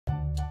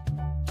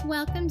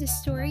Welcome to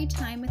Story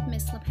Time with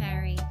Miss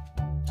LaParry.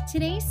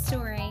 Today's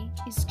story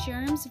is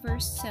Germs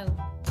vs. Soap,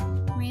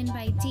 written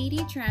by Dee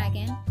Dee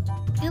Dragon,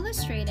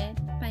 illustrated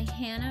by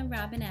Hannah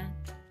Robinette.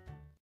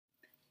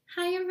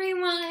 Hi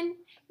everyone!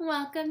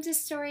 Welcome to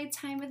Story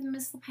Time with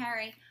Miss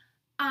LaParry.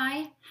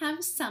 I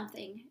have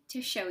something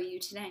to show you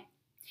today.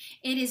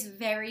 It is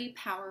very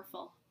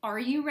powerful. Are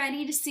you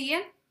ready to see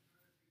it?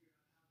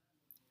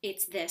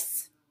 It's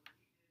this.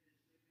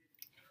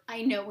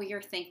 I know what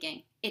you're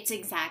thinking. It's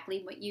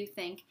exactly what you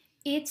think.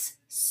 It's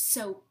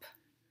soap.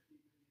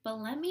 But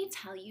let me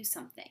tell you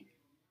something.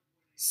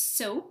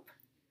 Soap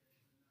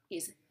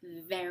is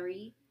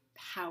very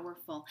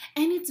powerful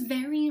and it's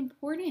very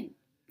important.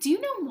 Do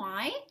you know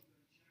why?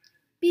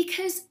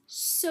 Because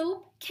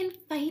soap can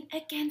fight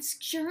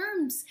against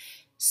germs.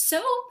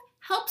 Soap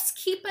helps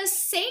keep us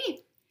safe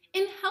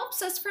and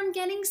helps us from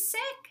getting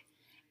sick.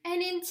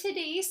 And in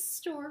today's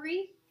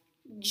story,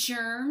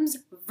 Germs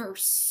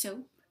vs.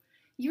 Soap,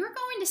 you're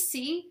going to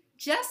see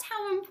just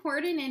how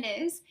important it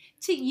is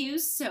to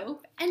use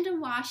soap and to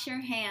wash your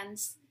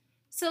hands.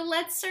 So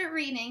let's start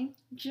reading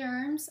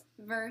Germs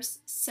vs.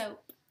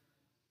 Soap.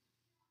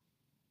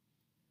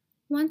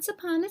 Once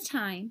upon a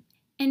time,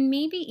 and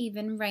maybe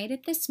even right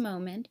at this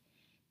moment,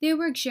 there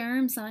were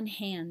germs on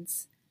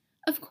hands.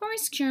 Of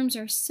course, germs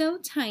are so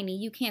tiny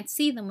you can't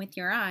see them with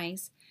your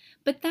eyes,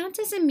 but that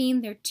doesn't mean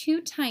they're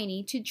too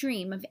tiny to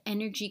dream of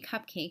energy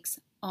cupcakes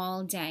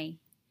all day.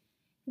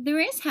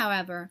 There is,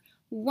 however,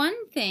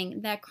 one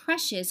thing that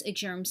crushes a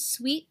germ's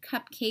sweet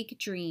cupcake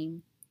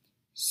dream: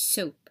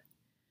 soap.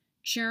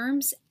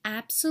 Germs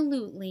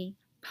absolutely,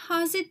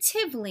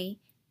 positively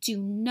do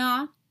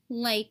not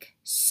like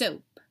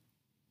soap.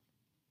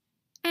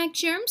 At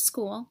germ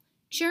school,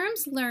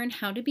 germs learn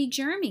how to be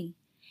germy.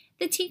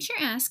 The teacher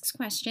asks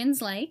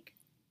questions like,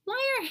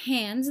 why are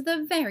hands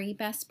the very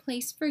best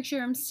place for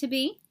germs to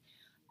be?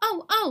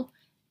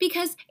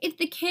 Because if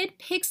the kid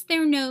picks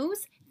their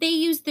nose, they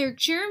use their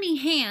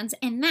germy hands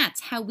and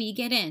that's how we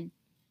get in.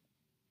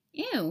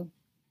 Ew,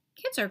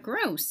 kids are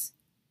gross.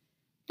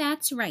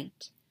 That's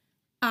right.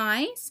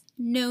 Eyes,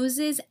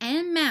 noses,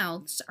 and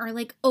mouths are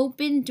like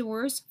open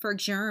doors for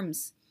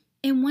germs.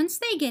 And once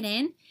they get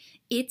in,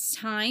 it's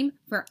time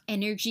for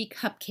energy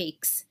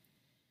cupcakes.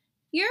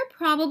 You're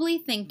probably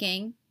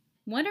thinking,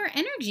 what are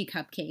energy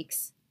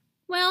cupcakes?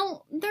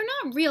 Well, they're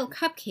not real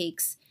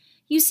cupcakes.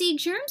 You see,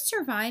 germs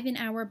survive in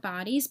our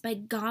bodies by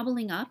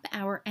gobbling up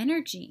our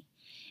energy.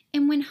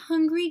 And when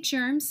hungry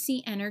germs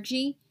see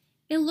energy,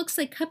 it looks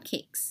like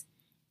cupcakes.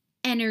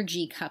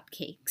 Energy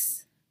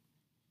cupcakes.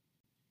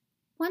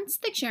 Once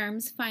the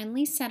germs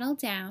finally settle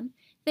down,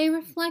 they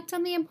reflect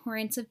on the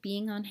importance of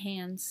being on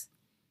hands.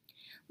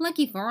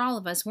 Lucky for all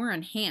of us, we're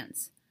on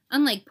hands,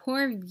 unlike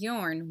poor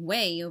Bjorn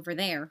way over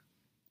there.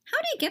 How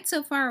did he get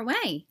so far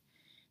away?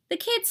 The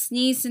kid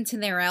sneezed into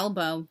their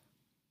elbow.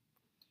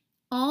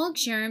 All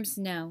germs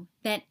know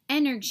that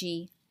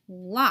energy,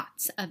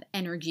 lots of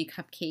energy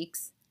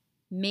cupcakes,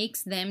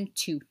 makes them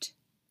toot.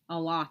 A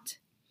lot.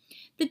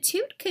 The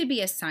toot could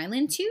be a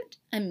silent toot,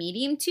 a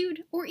medium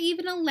toot, or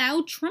even a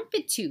loud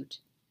trumpet toot.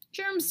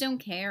 Germs don't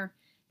care.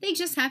 They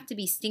just have to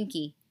be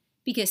stinky,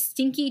 because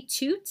stinky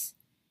toots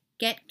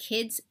get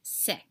kids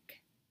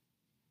sick.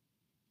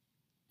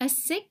 A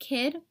sick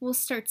kid will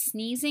start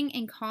sneezing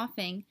and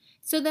coughing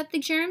so that the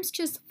germs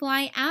just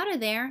fly out of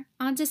there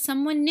onto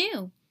someone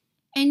new.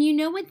 And you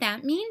know what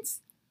that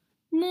means?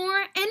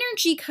 More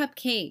energy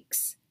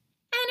cupcakes.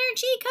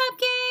 Energy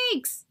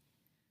cupcakes!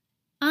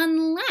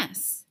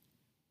 Unless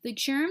the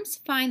germs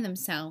find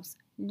themselves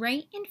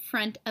right in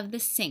front of the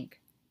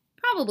sink,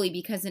 probably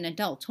because an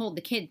adult told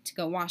the kid to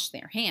go wash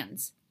their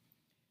hands.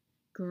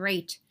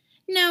 Great.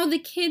 Now the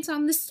kid's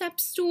on the step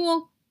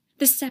stool.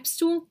 The step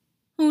stool?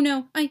 Oh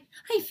no, I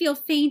feel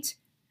faint.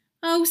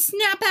 Oh,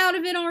 snap out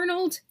of it,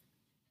 Arnold.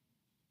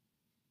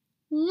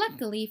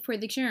 Luckily for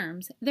the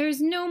germs,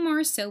 there's no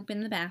more soap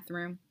in the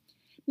bathroom.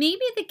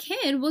 Maybe the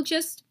kid will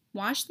just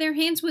wash their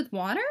hands with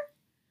water?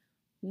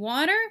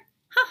 Water?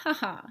 Ha ha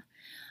ha.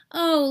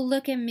 Oh,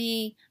 look at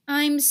me.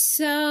 I'm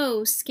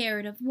so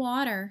scared of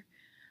water.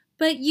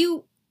 But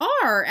you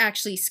are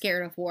actually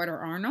scared of water,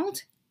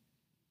 Arnold.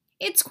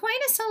 It's quite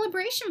a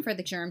celebration for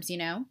the germs, you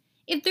know,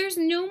 if there's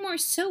no more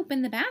soap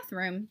in the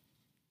bathroom.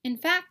 In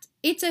fact,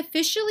 it's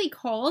officially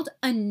called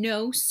a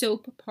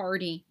no-soap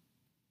party.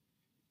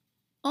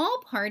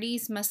 All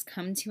parties must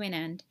come to an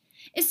end,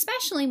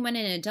 especially when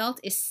an adult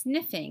is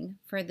sniffing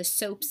for the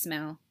soap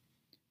smell.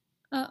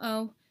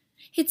 Uh-oh,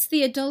 it's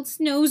the adult's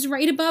nose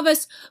right above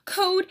us.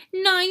 Code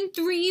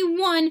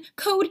 931,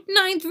 code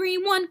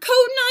 931,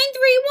 code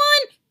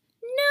 931!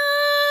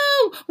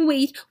 No!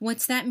 Wait,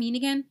 what's that mean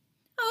again?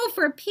 Oh,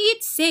 for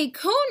Pete's sake,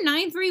 code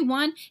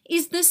 931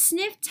 is the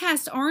sniff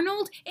test,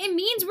 Arnold. It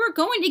means we're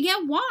going to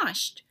get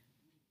washed.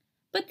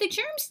 But the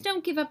germs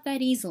don't give up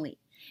that easily.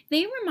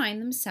 They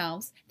remind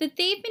themselves that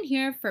they've been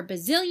here for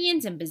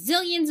bazillions and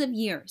bazillions of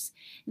years.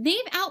 They've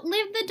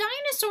outlived the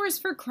dinosaurs,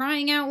 for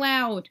crying out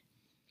loud.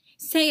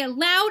 Say it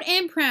loud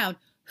and proud.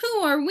 Who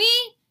are we?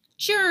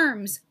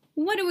 Germs.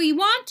 What do we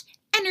want?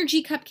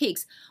 Energy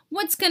cupcakes.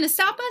 What's going to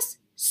stop us?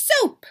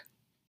 Soap!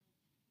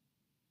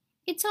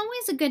 It's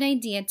always a good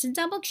idea to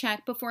double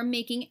check before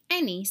making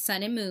any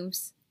sudden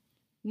moves.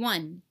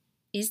 1.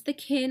 Is the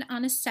kid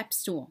on a step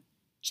stool?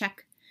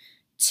 Check.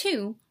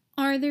 2.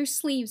 Are their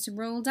sleeves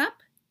rolled up?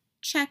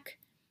 Check.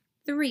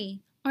 3.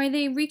 Are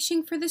they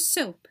reaching for the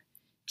soap?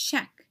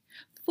 Check.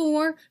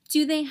 4.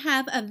 Do they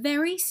have a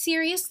very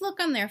serious look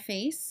on their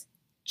face?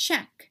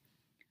 Check.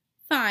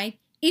 5.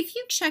 If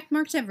you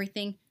checkmarked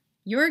everything,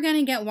 you're going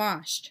to get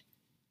washed.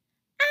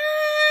 Ah!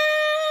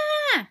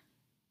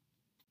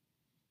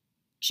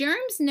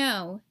 Germs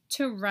know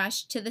to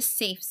rush to the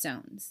safe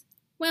zones.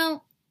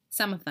 Well,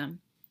 some of them.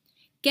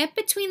 Get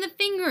between the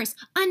fingers,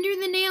 under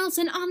the nails,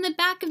 and on the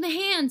back of the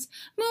hands.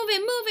 Move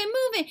it, move it,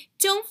 move it.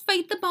 Don't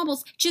fight the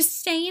bubbles. Just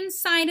stay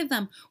inside of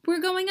them. We're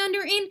going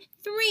under in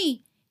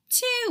 3,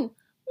 2,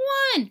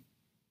 1.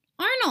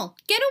 Arnold,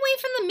 get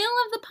away from the middle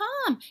of the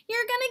palm.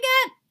 You're gonna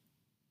get...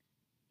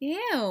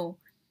 Ew.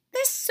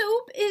 This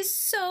soap is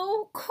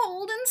so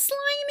cold and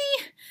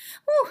slimy.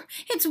 Ooh,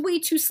 it's way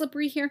too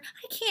slippery here.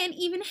 I can't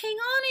even hang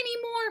on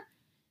anymore.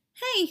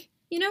 Hey,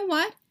 you know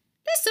what?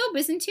 This soap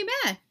isn't too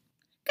bad.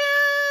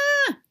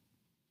 Gah!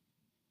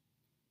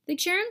 The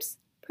germs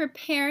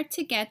prepare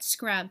to get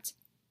scrubbed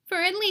for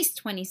at least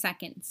 20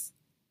 seconds.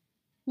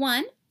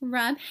 1.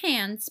 Rub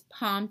hands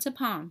palm to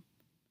palm.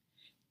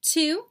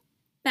 2.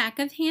 Back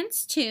of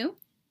hands 2.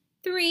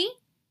 3.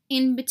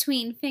 In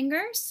between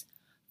fingers.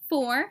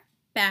 4.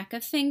 Back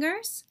of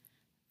fingers.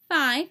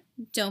 5.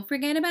 Don't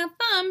forget about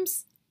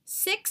thumbs.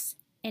 6.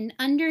 And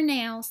under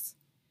nails.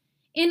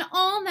 In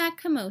all that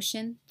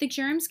commotion, the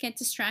germs get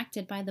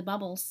distracted by the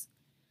bubbles.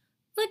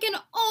 Look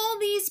at all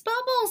these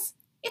bubbles!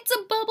 It's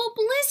a bubble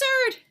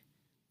blizzard!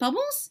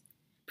 Bubbles?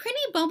 Pretty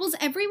bubbles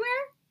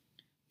everywhere?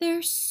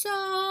 They're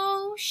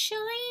so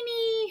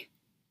shiny!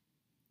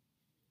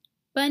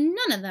 But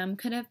none of them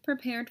could have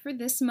prepared for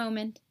this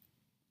moment.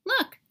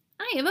 Look,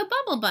 I have a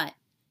bubble butt.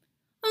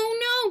 Oh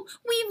no,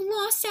 we've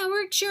lost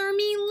our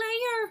germy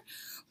layer.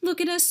 Look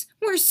at us,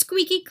 we're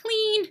squeaky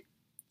clean.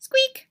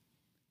 Squeak!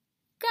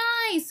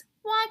 Guys,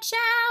 watch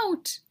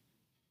out!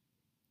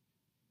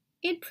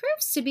 It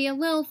proves to be a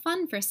little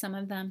fun for some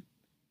of them.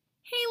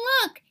 Hey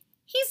look,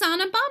 he's on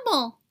a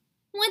bubble.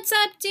 What's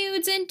up,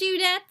 dudes and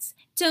dudettes?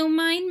 Don't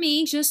mind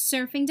me, just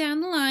surfing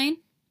down the line.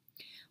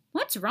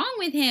 What's wrong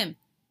with him?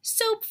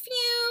 Soap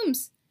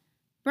fumes.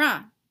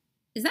 Brah,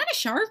 is that a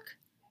shark?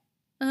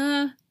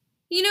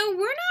 You know,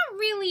 we're not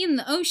really in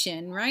the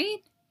ocean, right?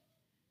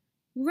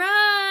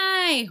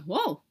 Right.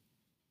 Whoa,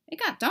 it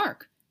got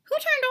dark. Who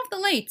turned off the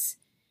lights?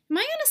 Am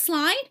I on a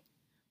slide?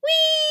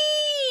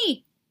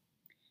 Whee!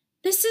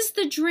 This is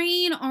the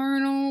drain,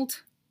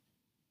 Arnold.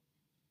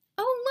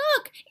 Oh,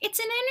 look, it's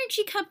an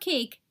energy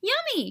cupcake.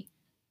 Yummy.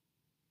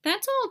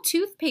 That's all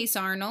toothpaste,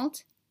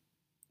 Arnold.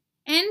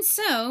 And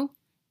so,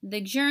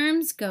 the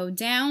germs go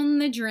down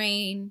the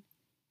drain.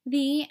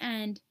 The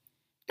end.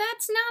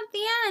 That's not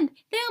the end.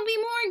 There'll be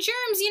more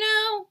germs, you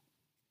know.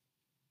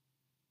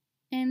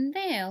 And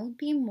there'll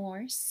be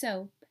more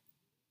soap.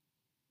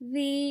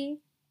 The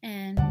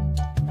end.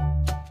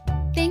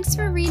 Thanks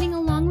for reading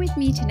along with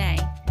me today.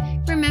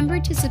 Remember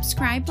to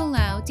subscribe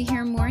below to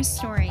hear more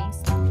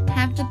stories.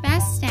 Have the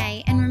best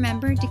day and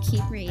remember to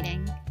keep reading.